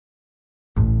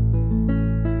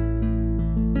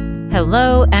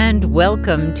Hello and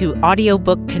welcome to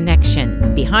Audiobook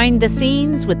Connection, behind the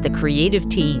scenes with the creative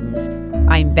teams.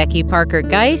 I'm Becky Parker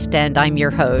Geist and I'm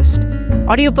your host.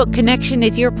 Audiobook Connection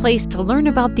is your place to learn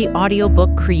about the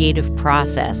audiobook creative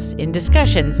process in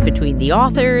discussions between the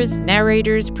authors,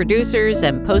 narrators, producers,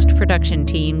 and post-production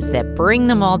teams that bring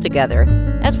them all together,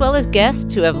 as well as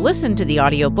guests who have listened to the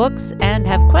audiobooks and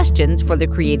have questions for the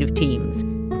creative teams.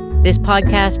 This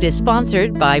podcast is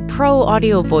sponsored by Pro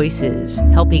Audio Voices,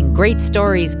 helping great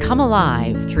stories come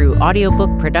alive through audiobook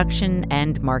production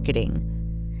and marketing.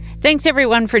 Thanks,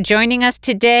 everyone, for joining us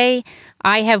today.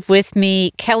 I have with me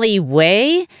Kelly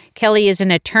Way. Kelly is an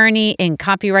attorney in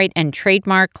copyright and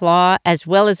trademark law, as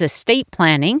well as estate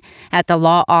planning at the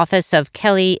law office of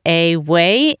Kelly A.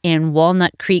 Way in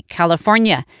Walnut Creek,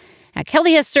 California. Now,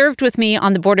 Kelly has served with me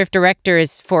on the board of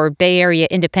directors for Bay Area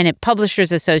Independent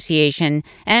Publishers Association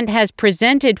and has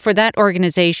presented for that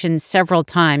organization several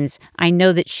times. I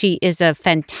know that she is a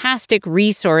fantastic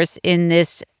resource in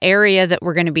this area that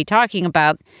we're going to be talking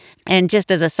about. And just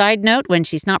as a side note, when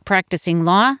she's not practicing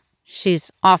law,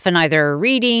 she's often either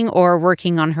reading or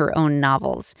working on her own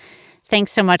novels.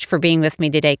 Thanks so much for being with me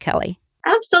today, Kelly.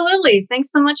 Absolutely.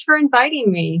 Thanks so much for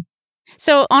inviting me.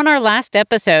 So on our last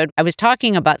episode, I was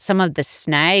talking about some of the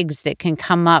snags that can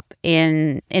come up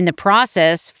in the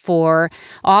process for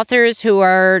authors who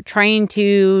are trying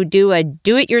to do a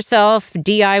do-it-yourself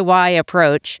DIY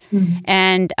approach. Mm-hmm.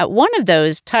 And one of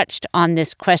those touched on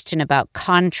this question about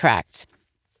contracts.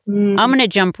 Mm-hmm. I'm going to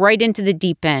jump right into the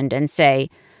deep end and say,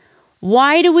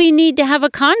 why do we need to have a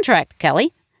contract,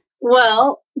 Kelly?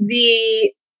 Well,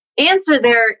 the answer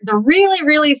there, the really,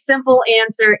 really simple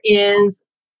answer is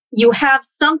you have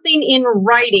something in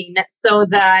writing so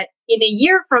that in a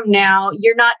year from now,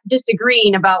 you're not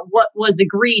disagreeing about what was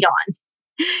agreed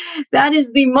on. That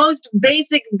is the most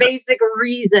basic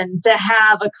reason to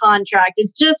have a contract.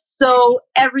 It's just so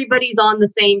everybody's on the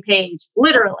same page,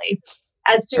 literally,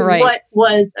 as to what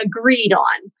was agreed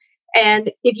on.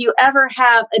 And if you ever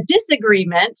have a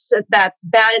disagreement that's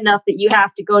bad enough that you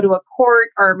have to go to a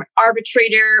court or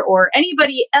arbitrator or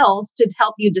anybody else to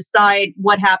help you decide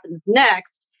what happens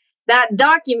next, that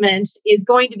document is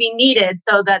going to be needed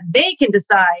so that they can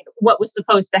decide what was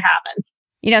supposed to happen.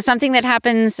 You know, something that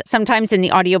happens sometimes in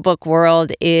the audiobook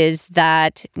world is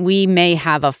that we may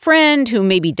have a friend who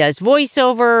maybe does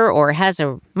voiceover or has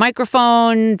a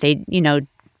microphone. They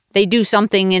do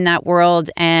something in that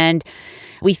world and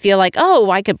we feel like,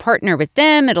 oh, I could partner with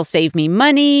them. It'll save me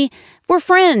money. We're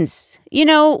friends. You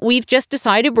know, we've just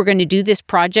decided we're going to do this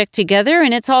project together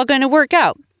and it's all going to work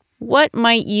out. What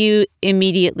might you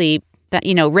immediately,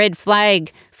 red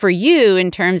flag for you in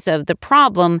terms of the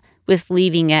problem with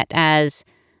leaving it as,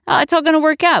 oh, it's all going to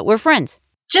work out. We're friends.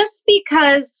 Just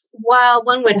because while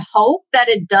one would hope that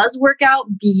it does work out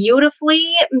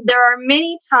beautifully, there are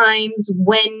many times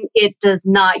when it does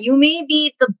not. You may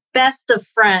be the best of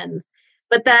friends,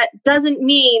 but that doesn't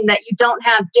mean that you don't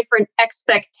have different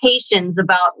expectations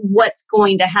about what's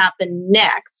going to happen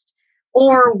next,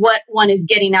 or what one is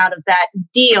getting out of that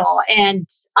deal. And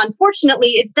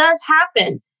unfortunately, it does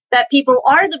happen that people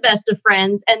are the best of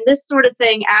friends, and this sort of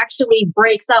thing actually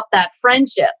breaks up that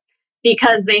friendship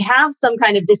because they have some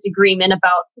kind of disagreement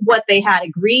about what they had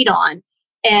agreed on.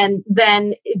 And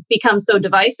then it becomes so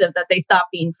divisive that they stop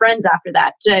being friends after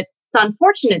that. It's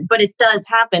unfortunate, but it does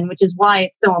happen, which is why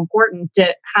it's so important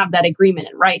to have that agreement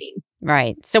in writing.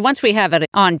 Right. So once we have it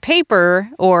on paper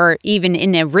or even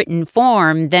in a written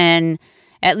form, then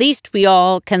at least we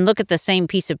all can look at the same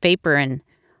piece of paper and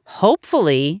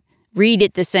hopefully read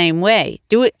it the same way.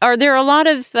 Are there a lot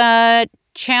of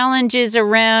challenges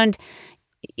around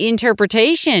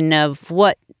interpretation of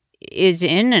what is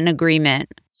in an agreement?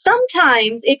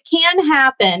 Sometimes it can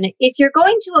happen. If you're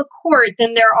going to a court,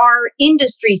 then there are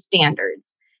industry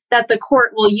standards that the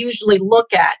court will usually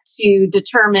look at to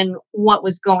determine what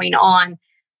was going on.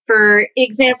 For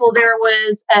example, there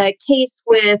was a case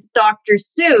with Dr.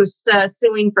 Seuss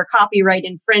suing for copyright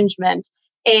infringement,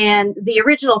 and the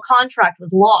original contract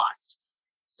was lost.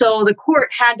 So the court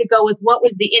had to go with what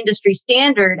was the industry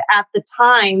standard at the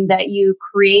time that you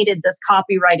created this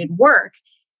copyrighted work.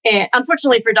 And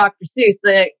unfortunately for Dr. Seuss,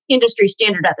 the industry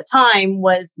standard at the time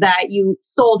was that you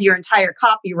sold your entire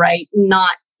copyright,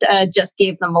 not just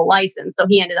gave them a license. So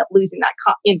he ended up losing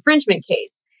that infringement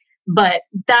case. But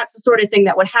that's the sort of thing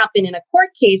that would happen in a court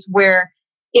case where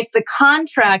if the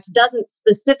contract doesn't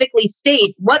specifically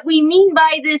state what we mean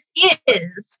by this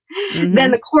is,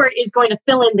 then the court is going to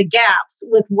fill in the gaps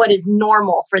with what is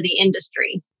normal for the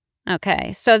industry.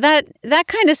 Okay. So that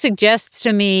kind of suggests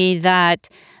to me that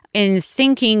in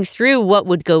thinking through what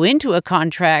would go into a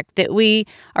contract, that we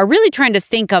are really trying to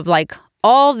think of like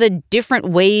all the different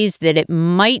ways that it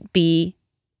might be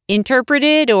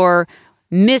interpreted or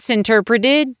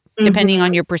misinterpreted, depending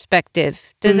on your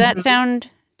perspective. Does that sound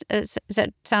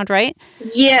right?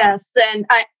 Yes. And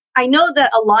I know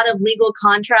that a lot of legal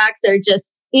contracts are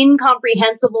just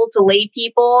incomprehensible to lay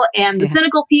people, and the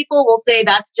cynical people will say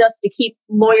that's just to keep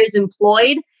lawyers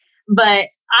employed. But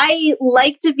I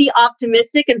like to be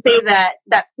optimistic and say that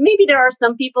maybe there are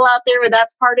some people out there where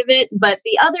that's part of it, but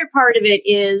the other part of it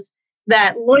is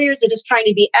that lawyers are just trying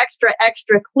to be extra,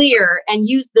 extra clear and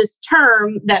use this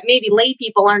term that maybe lay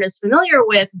people aren't as familiar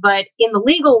with, but in the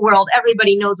legal world,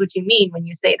 everybody knows what you mean when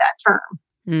you say that term.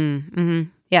 Mm-hmm.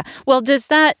 Yeah. Well, does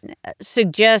that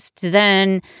suggest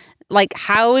then, like,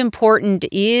 how important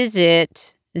is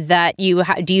it that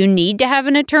do you need to have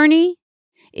an attorney?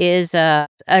 Is an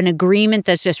agreement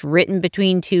that's just written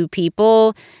between two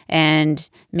people and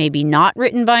maybe not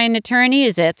written by an attorney,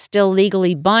 is that still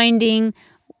legally binding?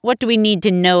 What do we need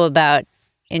to know about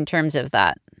in terms of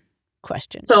that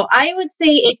question? So I would say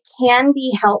it can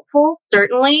be helpful.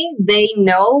 Certainly, they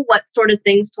know what sort of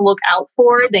things to look out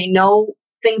for. They know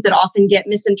things that often get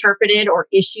misinterpreted or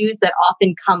issues that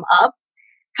often come up.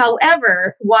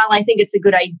 However, while I think it's a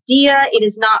good idea, it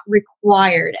is not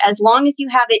required. As long as you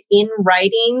have it in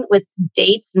writing with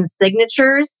dates and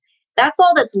signatures, that's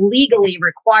all that's legally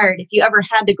required. If you ever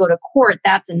had to go to court,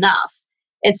 that's enough.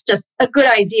 It's just a good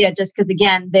idea just because,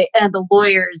 again, the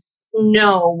lawyers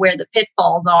know where the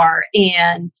pitfalls are.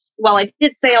 And while I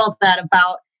did say all that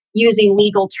about using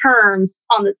legal terms,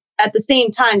 at the same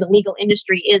time, the legal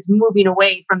industry is moving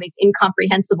away from these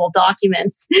incomprehensible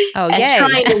documents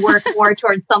trying to work more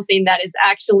towards something that is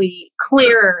actually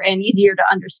clearer and easier to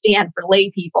understand for lay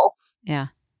people. Yeah,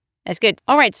 that's good.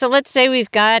 All right, so let's say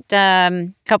we've got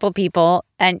a couple people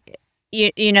and,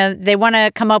 you know, they want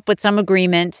to come up with some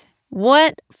agreement.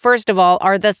 What, first of all,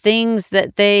 are the things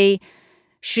that they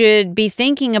should be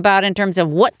thinking about in terms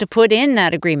of what to put in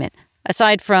that agreement,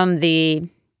 aside from the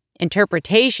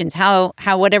interpretations, how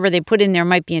whatever they put in there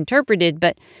might be interpreted,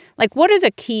 but like, what are the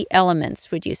key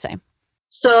elements, would you say?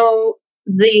 So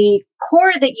the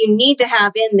core that you need to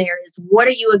have in there is, what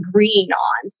are you agreeing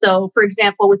on? So for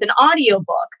example, with an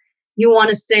audiobook, you want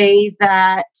to say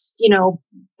that, you know,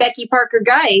 Becky Parker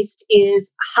Geist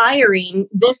is hiring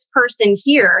this person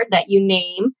here that you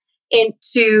name and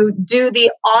to do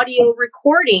the audio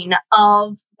recording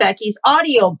of Becky's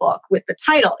audiobook with the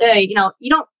title. You know, you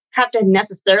don't have to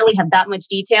necessarily have that much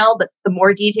detail, but the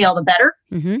more detail, the better.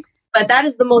 Mm-hmm. But that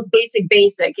is the most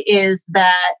basic is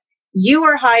that you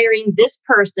are hiring this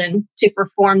person to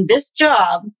perform this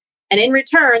job. And in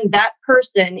return, that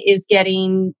person is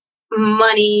getting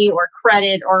money or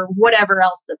credit or whatever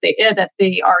else that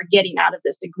they are getting out of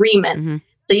this agreement. Mm-hmm.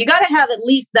 So you got to have at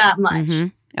least that much.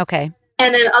 Mm-hmm. Okay.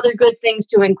 And then other good things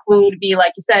to include be,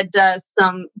 like you said,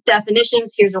 some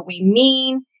definitions. Here's what we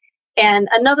mean. And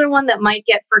another one that might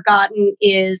get forgotten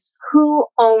is who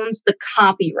owns the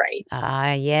copyright.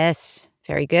 Yes.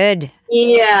 Very good.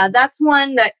 Yeah, that's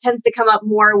one that tends to come up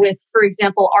more with, for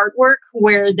example, artwork,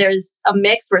 where there's a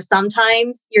mix where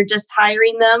sometimes you're just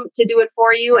hiring them to do it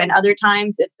for you, and other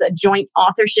times it's a joint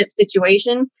authorship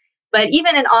situation. But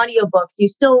even in audiobooks, you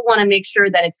still want to make sure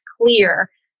that it's clear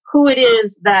who it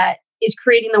is that is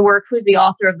creating the work, who's the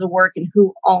author of the work, and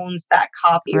who owns that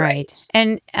copyright. Right.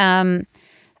 And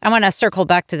I want to circle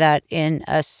back to that in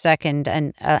a second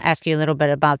and ask you a little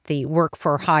bit about the work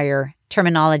for hire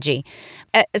terminology.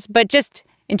 But just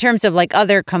in terms of like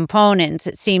other components,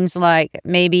 it seems like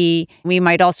maybe we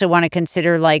might also want to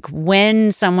consider like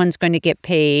when someone's going to get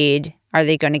paid. Are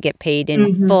they going to get paid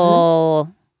in full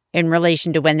in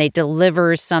relation to when they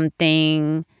deliver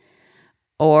something?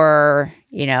 Or,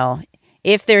 you know,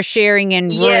 if they're sharing in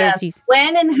royalties. Yes,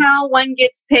 when and how one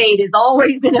gets paid is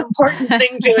always an important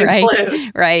thing to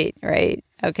include. Right.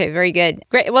 Okay, very good.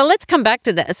 Great. Well, let's come back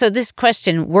to that. So this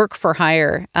question, work for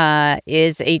hire,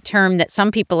 is a term that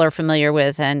some people are familiar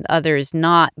with and others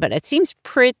not, but it seems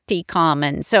pretty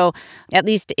common. So at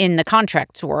least in the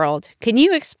contracts world, can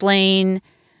you explain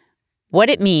what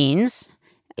it means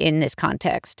in this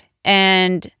context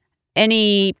and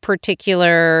any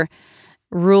particular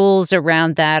rules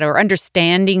around that or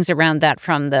understandings around that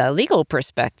from the legal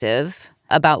perspective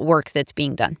about work that's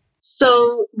being done?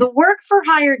 So the work for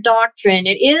hire doctrine,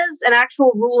 it is an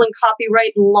actual rule in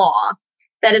copyright law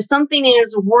that if something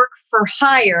is work for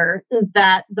hire,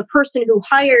 that the person who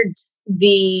hired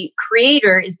the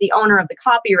creator is the owner of the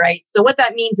copyright. So what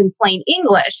that means in plain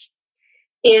English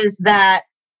is that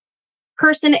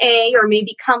person A or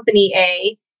maybe company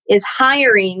A is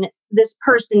hiring this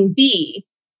person B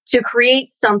to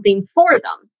create something for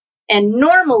them. And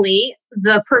normally,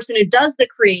 the person who does the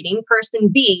creating, person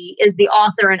B, is the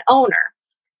author and owner.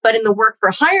 But in the work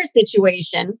for hire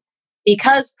situation,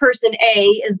 because person A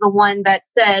is the one that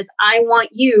says, I want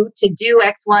you to do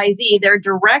XYZ, they're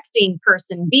directing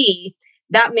person B.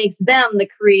 That makes them the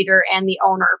creator and the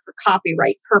owner for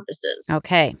copyright purposes.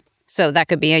 Okay. So that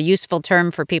could be a useful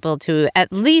term for people to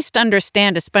at least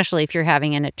understand, especially if you're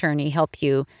having an attorney help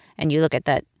you and you look at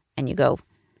that and you go,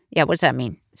 yeah, what does that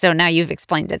mean? So now you've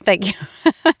explained it. Thank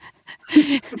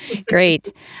you.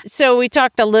 Great. So we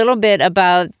talked a little bit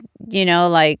about,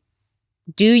 like,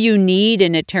 do you need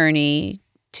an attorney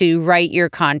to write your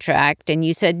contract? And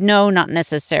you said, no, not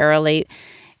necessarily.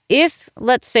 If,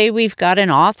 let's say, we've got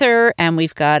an author and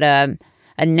we've got a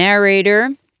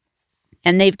narrator,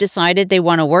 and they've decided they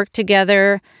want to work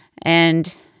together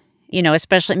and,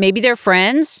 especially maybe they're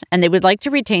friends and they would like to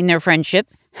retain their friendship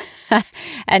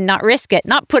and not risk it,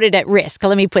 not put it at risk.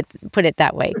 Let me put it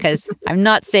that way, because I'm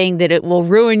not saying that it will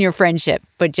ruin your friendship,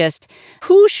 but just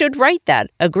who should write that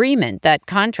agreement, that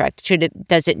contract?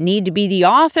 Does it need to be the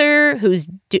author who's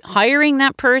hiring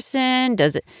that person?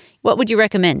 What would you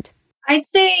recommend? I'd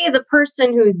say the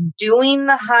person who's doing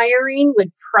the hiring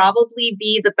would probably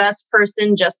be the best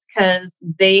person, just because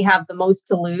they have the most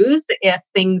to lose if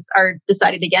things are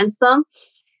decided against them.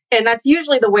 And that's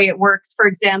usually the way it works. For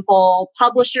example,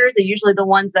 publishers are usually the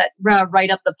ones that write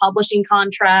up the publishing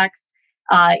contracts.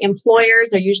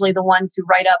 Employers are usually the ones who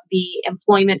write up the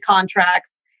employment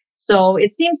contracts. So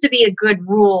it seems to be a good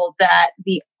rule that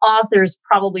the author is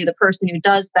probably the person who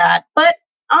does that. But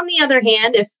on the other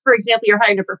hand, if, for example, you're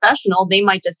hiring a professional, they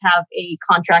might just have a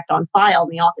contract on file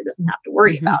and the author doesn't have to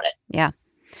worry about it. Yeah.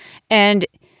 And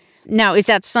now, is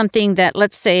that something that,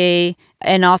 let's say,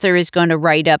 an author is going to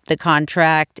write up the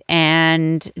contract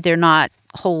and they're not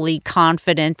wholly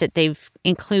confident that they've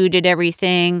included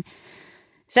everything?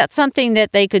 Is that something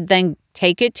that they could then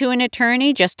take it to an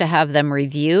attorney just to have them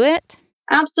review it?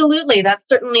 Absolutely. That's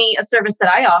certainly a service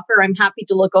that I offer. I'm happy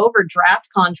to look over draft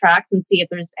contracts and see if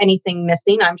there's anything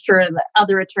missing. I'm sure that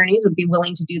other attorneys would be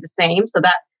willing to do the same. So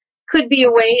that could be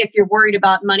a way, if you're worried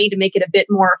about money, to make it a bit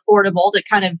more affordable, to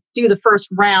kind of do the first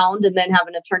round and then have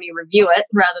an attorney review it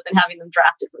rather than having them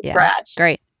drafted from scratch.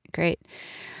 Great.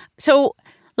 So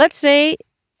let's say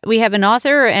we have an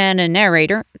author and a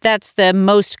narrator. That's the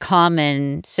most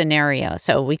common scenario.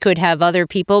 So we could have other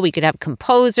people. We could have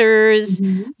composers,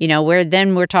 where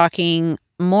then we're talking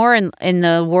more in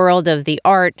the world of the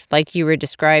art, like you were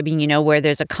describing, where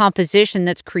there's a composition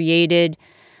that's created.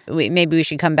 Maybe we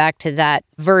should come back to that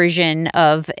version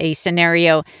of a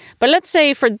scenario. But let's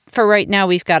say for right now,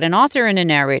 we've got an author and a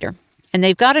narrator, and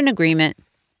they've got an agreement.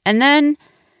 And then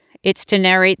it's to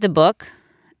narrate the book.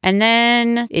 And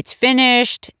then it's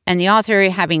finished, and the author,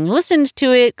 having listened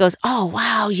to it, goes, oh,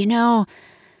 wow,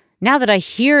 now that I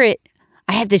hear it,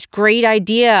 I have this great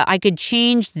idea. I could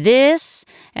change this,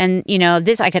 and,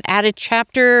 this, I could add a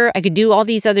chapter. I could do all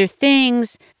these other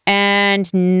things.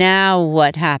 And now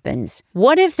what happens?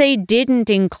 What if they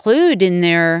didn't include in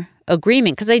their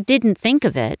agreement, because they didn't think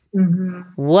of it? Mm-hmm.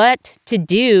 What to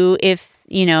do if,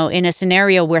 in a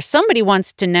scenario where somebody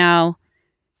wants to now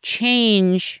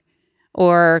change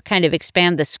or kind of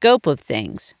expand the scope of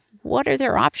things? What are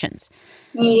their options?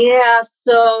 Yeah.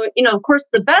 So, of course,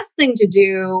 the best thing to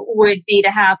do would be to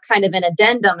have kind of an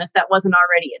addendum if that wasn't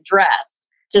already addressed.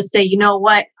 Just say, you know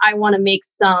what, I want to make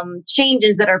some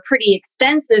changes that are pretty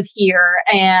extensive here.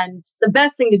 And the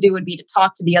best thing to do would be to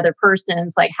talk to the other person.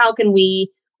 It's like, how can we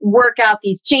work out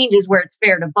these changes where it's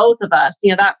fair to both of us?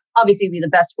 That obviously would be the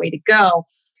best way to go.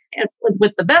 And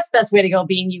with the best way to go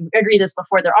being you agree this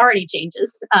before there are any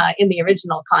changes in the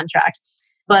original contract.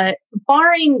 But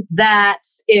barring that,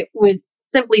 it would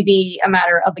simply be a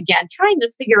matter of, again, trying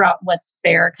to figure out what's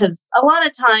fair. Because a lot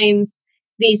of times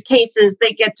these cases,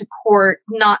 they get to court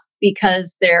not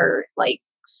because they're like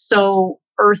so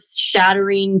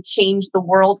earth-shattering, change the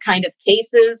world kind of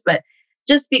cases, but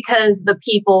just because the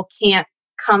people can't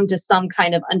come to some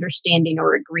kind of understanding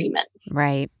or agreement.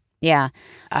 Right. Yeah,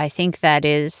 I think that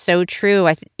is so true.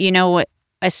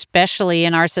 Especially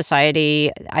in our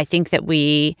society, I think that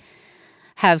we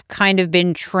have kind of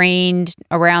been trained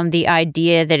around the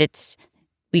idea that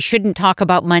we shouldn't talk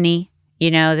about money,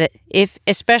 that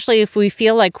especially if we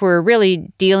feel like we're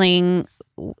really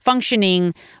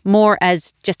functioning more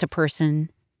as just a person,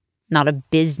 not a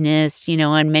business,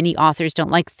 and many authors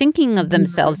don't like thinking of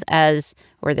themselves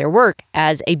or their work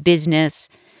as a business.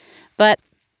 But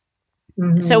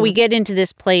so we get into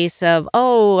this place of,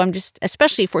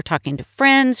 especially if we're talking to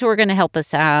friends who are going to help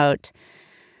us out,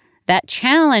 that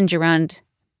challenge around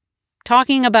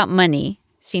talking about money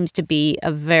seems to be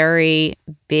a very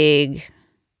big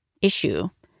issue.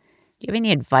 Do you have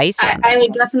any advice around I that?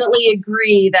 would definitely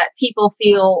agree that people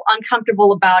feel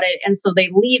uncomfortable about it. And so they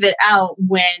leave it out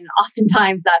when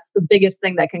oftentimes that's the biggest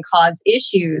thing that can cause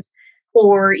issues.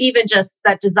 Or even just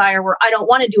that desire where I don't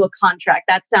want to do a contract.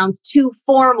 That sounds too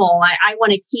formal. I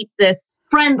want to keep this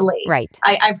friendly. Right.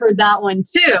 I've heard that one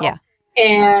too. Yeah.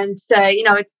 And,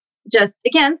 it's just,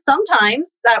 again,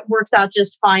 sometimes that works out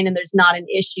just fine and there's not an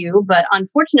issue. But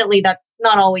unfortunately, that's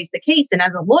not always the case. And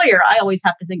as a lawyer, I always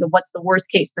have to think of what's the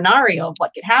worst case scenario of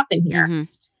what could happen here. Mm-hmm.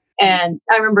 And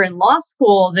I remember in law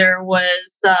school, there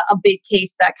was a big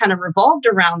case that kind of revolved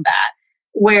around that,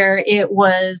 where it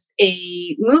was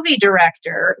a movie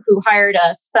director who hired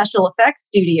a special effects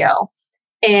studio.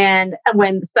 And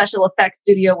when the special effects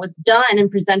studio was done and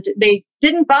presented, they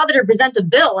didn't bother to present a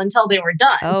bill until they were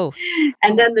done. Oh.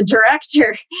 And then the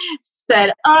director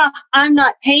said, I'm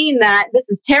not paying that. This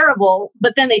is terrible.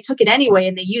 But then they took it anyway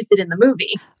and they used it in the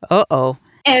movie. Uh-oh.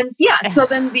 And so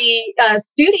then the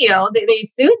studio, they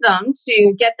sued them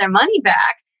to get their money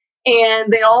back.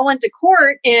 And they all went to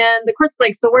court, and the court's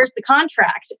like, so where's the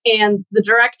contract? And the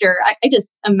director, I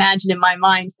just imagine in my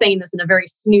mind saying this in a very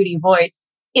snooty voice,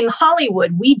 in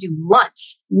Hollywood, we do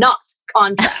lunch, not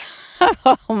contracts.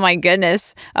 Oh, my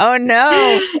goodness. Oh, no.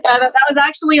 That was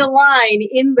actually a line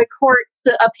in the court's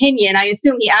opinion. I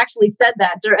assume he actually said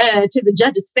that to the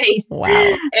judge's face.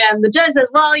 Wow. And the judge says,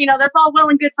 well, that's all well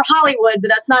and good for Hollywood, but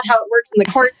that's not how it works in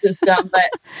the court system. But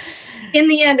in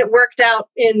the end, it worked out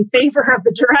in favor of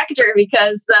the director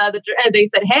because they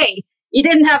said, hey, you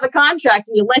didn't have a contract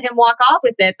and you let him walk off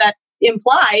with it. That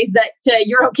implies that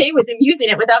you're okay with him using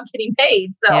it without getting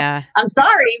paid. So Yeah. I'm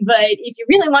sorry, but if you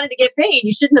really wanted to get paid,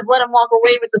 you shouldn't have let him walk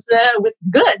away with with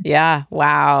goods. Yeah.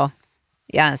 Wow.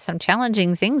 Yeah. Some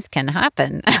challenging things can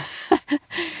happen.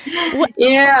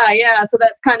 Yeah. So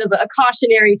that's kind of a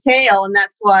cautionary tale. And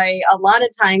that's why a lot of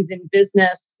times in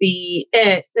business,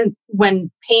 when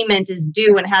payment is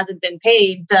due and hasn't been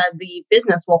paid, the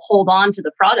business will hold on to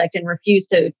the product and refuse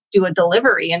to do a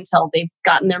delivery until they've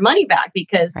gotten their money back.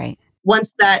 Because Right.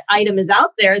 once that item is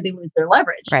out there, they lose their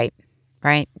leverage. Right.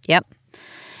 Yep.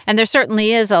 And there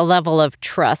certainly is a level of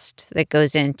trust that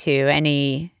goes into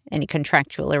any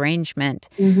contractual arrangement.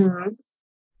 Mm-hmm.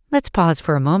 Let's pause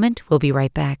for a moment. We'll be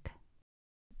right back.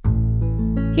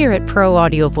 Here at Pro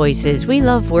Audio Voices, we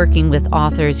love working with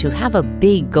authors who have a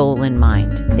big goal in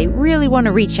mind. They really want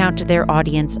to reach out to their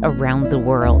audience around the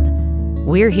world.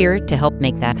 We're here to help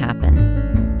make that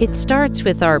happen. It starts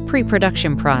with our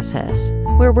pre-production process,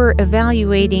 where we're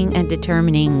evaluating and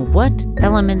determining what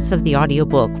elements of the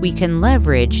audiobook we can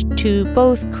leverage to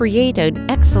both create an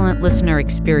excellent listener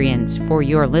experience for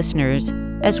your listeners,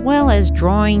 as well as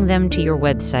drawing them to your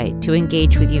website to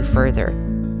engage with you further.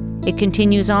 It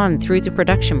continues on through the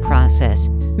production process,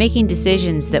 making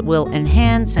decisions that will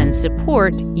enhance and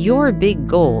support your big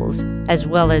goals, as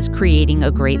well as creating a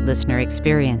great listener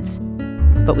experience.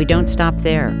 But we don't stop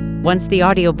there. Once the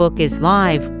audiobook is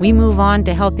live, we move on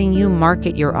to helping you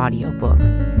market your audiobook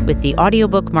with the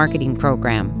Audiobook Marketing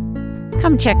Program.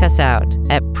 Come check us out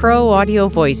at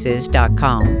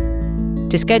proaudiovoices.com.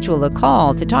 To schedule a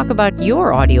call to talk about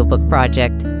your audiobook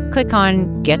project, click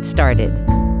on Get Started.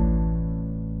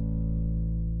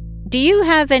 Do you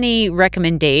have any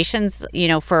recommendations,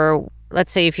 for,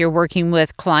 let's say, if you're working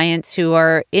with clients who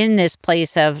are in this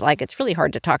place of, it's really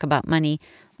hard to talk about money,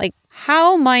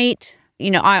 how might,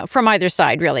 from either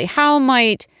side, really, how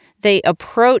might they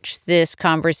approach this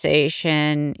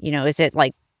conversation? Is it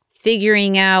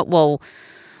figuring out,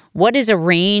 what is a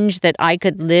range that I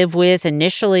could live with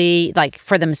initially,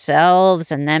 for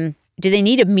themselves? And then do they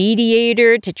need a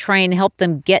mediator to try and help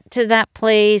them get to that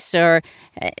place? Or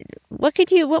what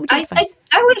would you advise?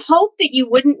 I would hope that you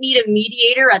wouldn't need a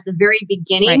mediator at the very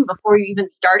beginning, Right. before you even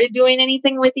started doing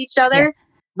anything with each other. Yeah.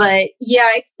 But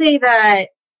I'd say that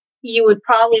you would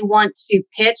probably want to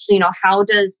pitch, how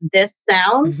does this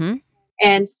sound? Mm-hmm.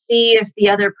 And see if the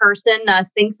other person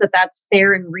thinks that that's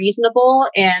fair and reasonable.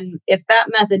 And if that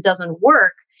method doesn't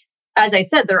work, as I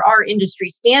said, there are industry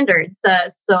standards.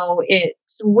 So it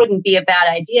wouldn't be a bad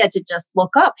idea to just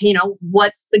look up,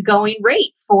 what's the going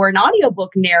rate for an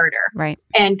audiobook narrator? Right.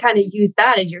 And kind of use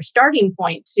that as your starting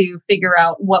point to figure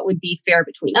out what would be fair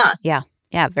between us. Yeah.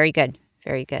 Very good.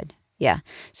 Very good. Yeah.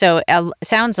 So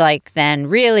sounds like then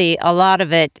really a lot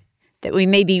of it that we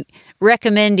may be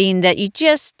recommending that you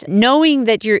just knowing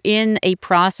that you're in a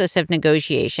process of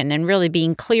negotiation and really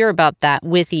being clear about that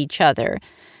with each other,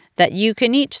 that you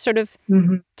can each sort of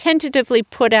tentatively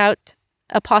put out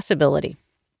a possibility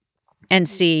and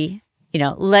see,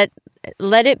 let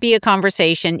it be a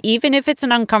conversation, even if it's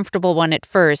an uncomfortable one at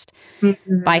first,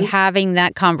 by having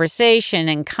that conversation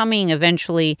and coming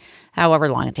eventually,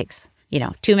 however long it takes,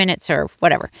 2 minutes or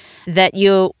whatever, that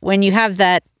when you have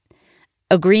that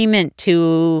agreement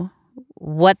to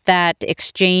what that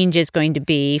exchange is going to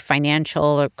be, financial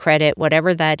or credit,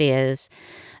 whatever that is,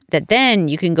 that then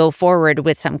you can go forward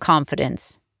with some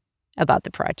confidence about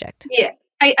the project. Yeah.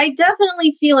 I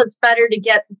definitely feel it's better to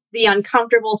get the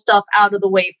uncomfortable stuff out of the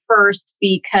way first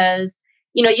because,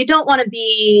 you don't want to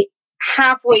be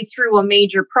halfway through a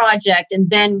major project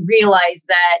and then realize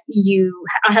that you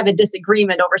have a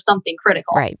disagreement over something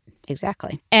critical. Right.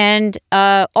 Exactly. And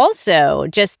also,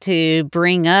 just to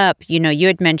bring up, you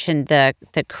had mentioned the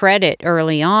credit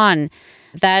early on.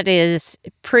 That is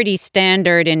pretty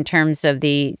standard in terms of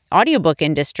the audiobook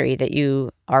industry, that you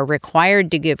are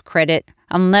required to give credit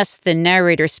unless the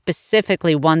narrator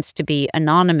specifically wants to be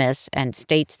anonymous and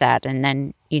states that. And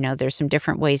then, there's some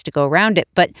different ways to go around it.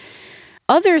 But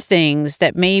other things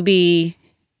that maybe,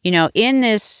 in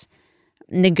this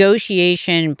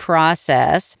negotiation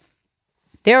process,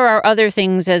 there are other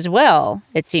things as well,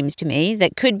 it seems to me,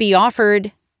 that could be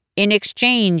offered in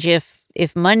exchange if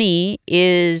money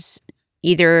is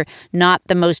either not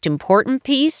the most important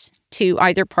piece to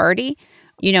either party,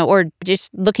 or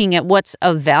just looking at what's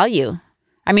of value.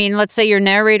 I mean, let's say your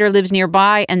narrator lives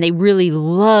nearby and they really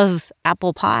love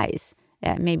apple pies.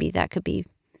 Maybe that could be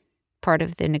part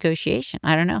of the negotiation.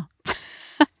 I don't know.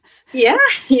 Yeah.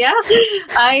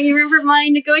 I remember my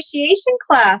negotiation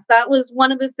class. That was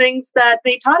one of the things that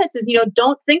they taught us is,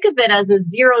 don't think of it as a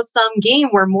zero-sum game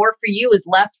where more for you is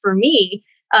less for me.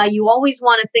 You always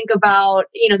want to think about,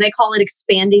 they call it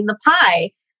expanding the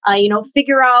pie.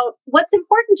 Figure out what's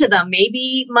important to them.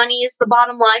 Maybe money is the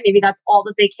bottom line. Maybe that's all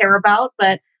that they care about.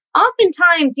 But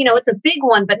oftentimes, it's a big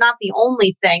one, but not the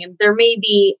only thing. And there may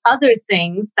be other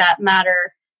things that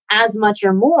matter as much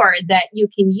or more that you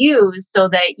can use so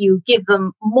that you give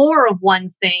them more of one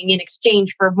thing in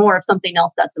exchange for more of something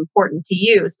else that's important to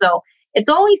you. So it's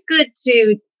always good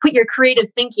to put your creative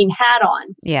thinking hat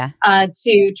on. Yeah.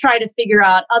 To try to figure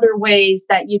out other ways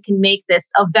that you can make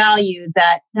this of value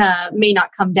that may not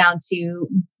come down to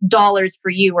dollars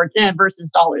for you or versus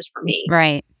dollars for me.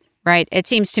 Right. It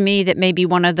seems to me that maybe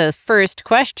one of the first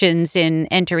questions in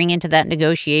entering into that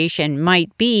negotiation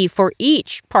might be for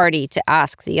each party to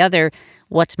ask the other,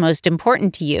 what's most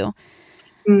important to you?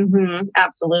 Mm-hmm.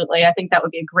 Absolutely. I think that would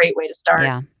be a great way to start.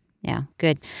 Yeah.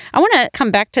 Good. I want to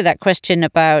come back to that question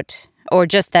about, or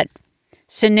just that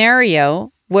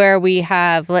scenario where we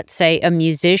have, let's say, a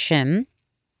musician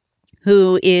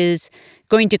who is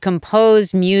going to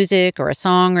compose music or a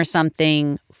song or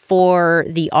something for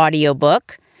the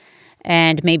audiobook.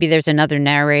 And maybe there's another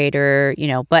narrator,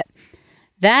 but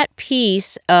that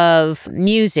piece of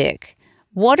music,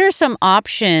 what are some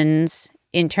options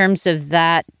in terms of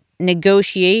that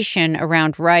negotiation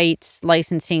around rights,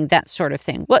 licensing, that sort of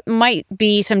thing? What might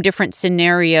be some different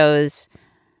scenarios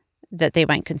that they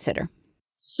might consider?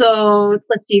 So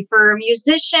let's see, for a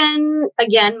musician,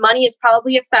 again, money is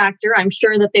probably a factor. I'm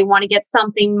sure that they want to get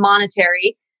something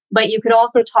monetary. But you could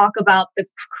also talk about the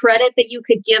credit that you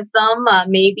could give them.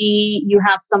 Maybe you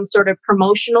have some sort of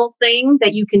promotional thing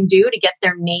that you can do to get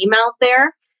their name out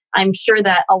there. I'm sure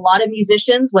that a lot of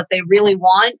musicians, what they really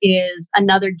want is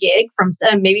another gig from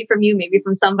maybe from you, maybe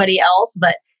from somebody else,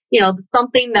 but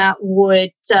something that would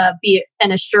be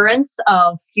an assurance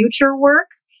of future work.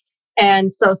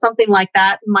 And so something like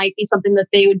that might be something that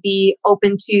they would be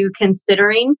open to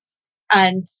considering.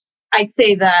 And I'd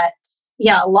say that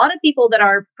a lot of people that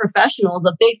are professionals,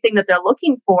 a big thing that they're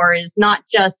looking for is not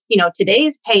just,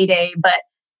 today's payday, but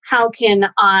how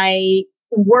can I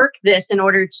work this in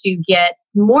order to get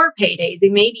more paydays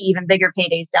and maybe even bigger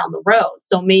paydays down the road.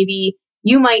 So maybe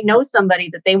you might know somebody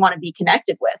that they want to be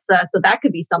connected with. So that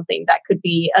could be something that could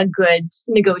be a good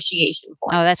negotiation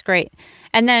point. Oh, that's great.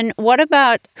 And then what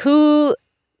about who?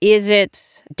 Is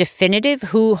it definitive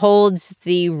who holds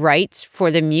the rights for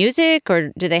the music,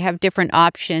 or do they have different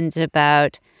options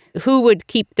about who would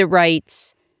keep the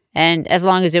rights and as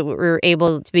long as it were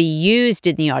able to be used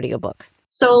in the audiobook?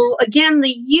 So again,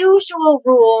 the usual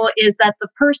rule is that the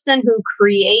person who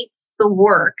creates the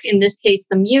work, in this case,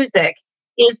 the music,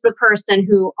 is the person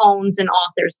who owns and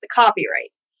authors the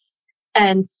copyright.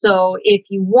 And so if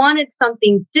you wanted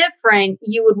something different,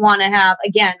 you would want to have,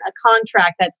 again, a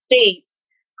contract that states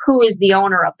who is the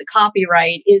owner of the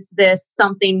copyright. Is this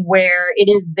something where it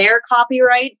is their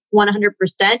copyright 100%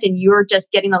 and you're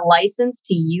just getting a license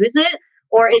to use it?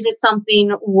 Or is it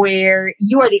something where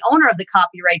you are the owner of the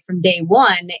copyright from day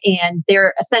one and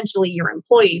they're essentially your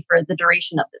employee for the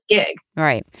duration of this gig?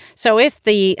 Right. So if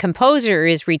the composer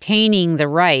is retaining the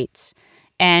rights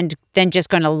and then just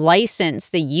going to license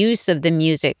the use of the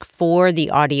music for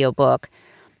the audiobook,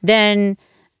 then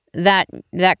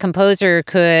that composer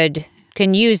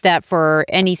can use that for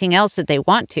anything else that they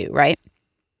want to, right?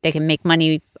 They can make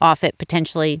money off it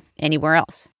potentially anywhere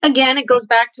else. Again, it goes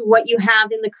back to what you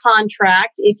have in the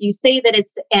contract. If you say that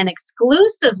it's an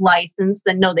exclusive license,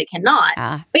 then no, they cannot.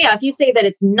 But yeah, if you say that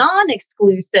it's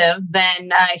non-exclusive,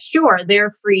 then sure, they're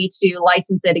free to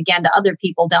license it again to other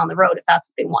people down the road if that's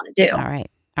what they want to do.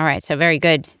 All right. So very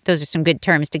good. Those are some good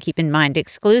terms to keep in mind.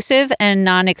 Exclusive and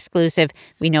non-exclusive.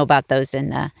 We know about those in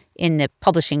the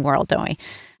publishing world, don't we?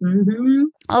 Mm-hmm.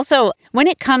 Also, when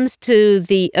it comes to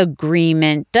the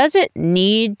agreement, does it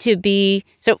need to be,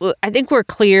 so I think we're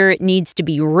clear it needs to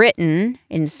be written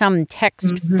in some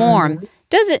text form.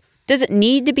 Does it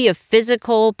need to be a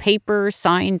physical paper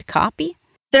signed copy?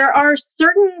 There are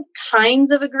certain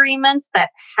kinds of agreements that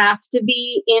have to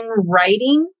be in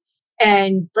writing.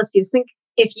 And let's see, think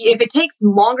if it takes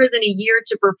longer than a year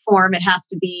to perform, it has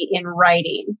to be in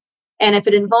writing. And if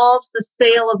it involves the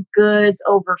sale of goods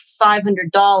over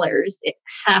 $500, it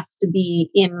has to be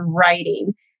in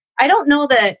writing. I don't know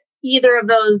that either of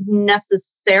those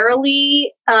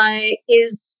necessarily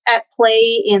is at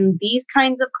play in these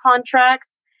kinds of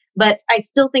contracts, but I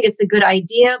still think it's a good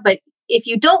idea. But if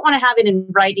you don't want to have it in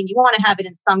writing, you want to have it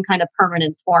in some kind of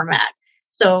permanent format.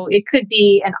 So it could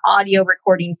be an audio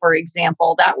recording, for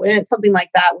example. Something like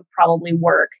that would probably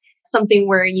work. Something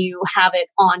where you have it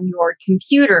on your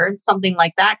computer, something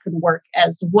like that could work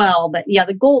as well. But yeah,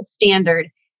 the gold standard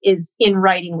is in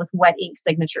writing with wet ink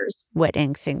signatures. Wet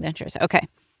ink signatures. Okay.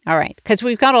 All right. Because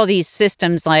we've got all these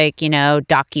systems like,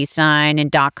 DocuSign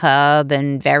and DocHub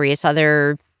and various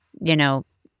other,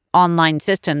 online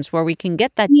systems where we can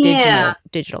get that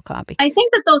digital copy. I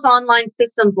think that those online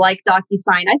systems like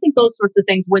DocuSign, I think those sorts of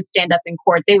things would stand up in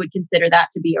court. They would consider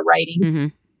that to be a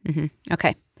writing.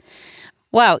 Okay.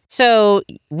 Wow. So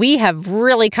we have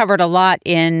really covered a lot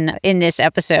in this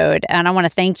episode. And I want to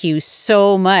thank you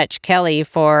so much, Kelly,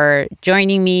 for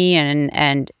joining me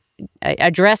and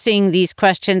addressing these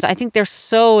questions. I think they're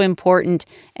so important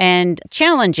and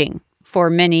challenging for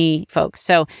many folks.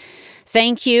 So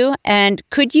thank you. And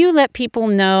could you let people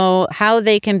know how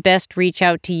they can best reach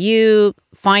out to you,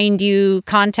 find you,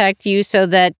 contact you, so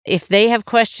that if they have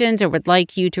questions or would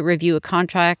like you to review a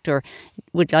contract or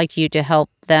would like you to help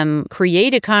them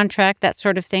create a contract, that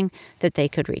sort of thing, that they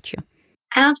could reach you?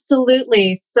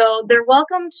 Absolutely. So they're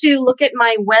welcome to look at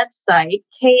my website,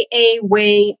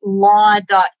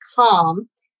 kawaylaw.com,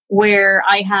 where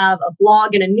I have a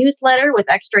blog and a newsletter with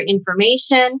extra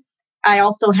information. I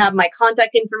also have my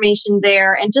contact information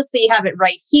there. And just so you have it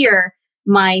right here,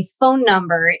 my phone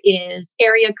number is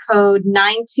area code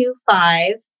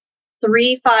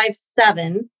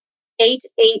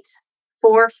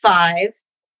 925-357-8845.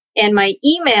 And my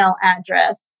email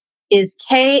address is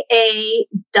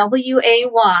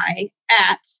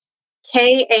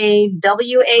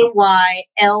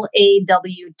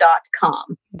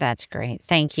kawaylaw.com. That's great.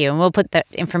 Thank you. And we'll put that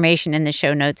information in the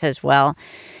show notes as well.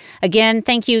 Again,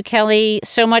 thank you, Kelly,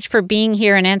 so much for being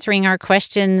here and answering our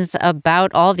questions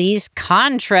about all these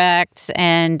contracts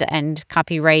and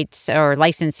copyrights or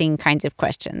licensing kinds of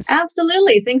questions.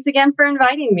 Absolutely. Thanks again for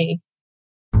inviting me.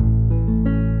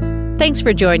 Thanks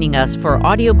for joining us for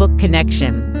Audiobook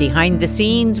Connection, behind the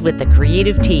scenes with the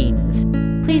creative teams.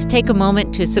 Please take a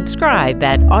moment to subscribe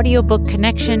at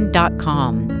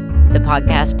audiobookconnection.com. The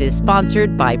podcast is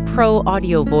sponsored by Pro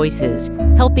Audio Voices,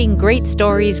 helping great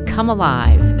stories come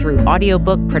alive through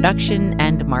audiobook production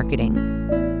and marketing.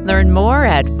 Learn more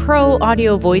at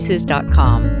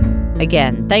proaudiovoices.com.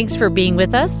 Again, thanks for being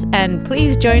with us, and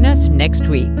please join us next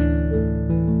week.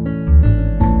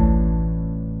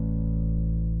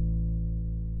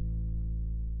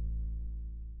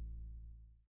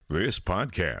 This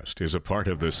podcast is a part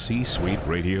of the C-Suite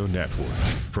Radio Network.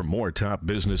 For more top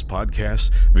business podcasts,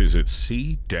 visit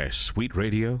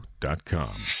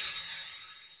c-suiteradio.com.